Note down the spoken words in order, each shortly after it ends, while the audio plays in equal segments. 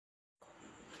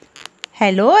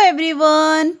Hello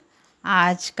everyone.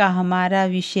 आज का हमारा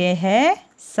विषय है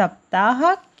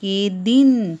सप्ताह के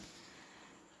दिन।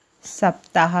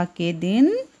 सप्ताह के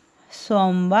दिन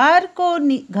सोमवार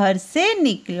को घर से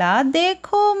निकला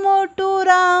देखो मोटू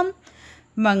राम।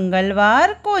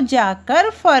 मंगलवार को जाकर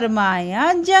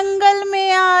फरमाया जंगल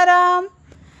में आराम।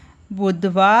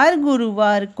 बुधवार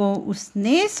गुरुवार को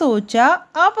उसने सोचा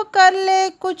अब कर ले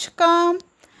कुछ काम।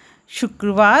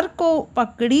 शुक्रवार को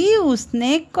पकड़ी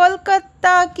उसने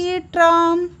कोलकाता की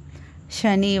ट्राम।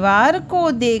 शनिवार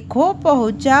को देखो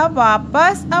पहुंचा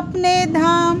वापस अपने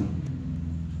धाम।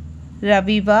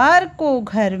 रविवार को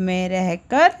घर में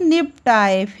रहकर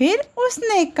निपटाए फिर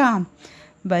उसने काम।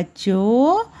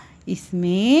 बच्चों,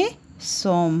 इसमें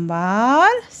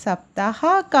सोमवार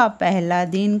सप्ताह का पहला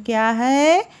दिन क्या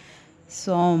है?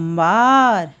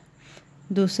 सोमवार।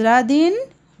 दूसरा दिन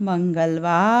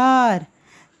मंगलवार।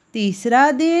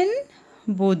 तीसरा दिन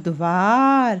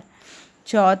बुधवार।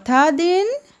 चौथा दिन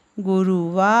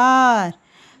गुरुवार।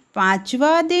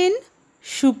 पांचवा दिन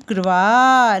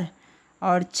शुक्रवार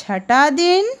और छठा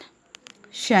दिन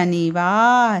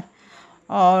शनिवार।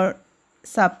 और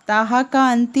सप्ताह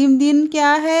का अंतिम दिन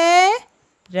क्या है?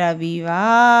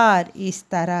 रविवार। इस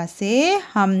तरह से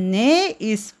हमने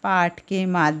इस पाठ के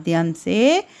माध्यम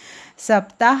से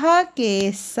सप्ताह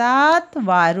के 7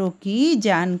 वारों की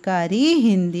जानकारी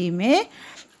हिंदी में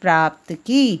प्राप्त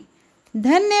की।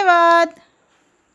 धन्यवाद।